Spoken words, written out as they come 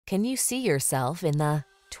Can you see yourself in the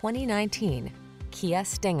 2019 Kia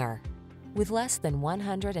Stinger? With less than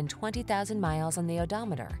 120,000 miles on the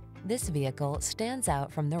odometer, this vehicle stands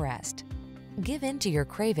out from the rest. Give in to your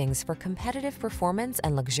cravings for competitive performance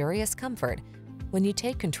and luxurious comfort when you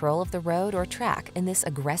take control of the road or track in this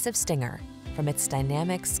aggressive Stinger. From its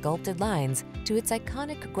dynamic sculpted lines to its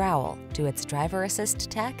iconic growl to its driver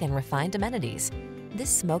assist tech and refined amenities, this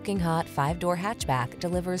smoking hot 5-door hatchback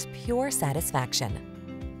delivers pure satisfaction.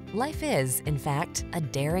 Life is, in fact, a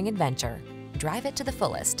daring adventure. Drive it to the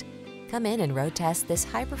fullest. Come in and road test this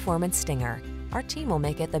high-performance Stinger. Our team will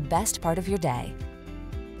make it the best part of your day.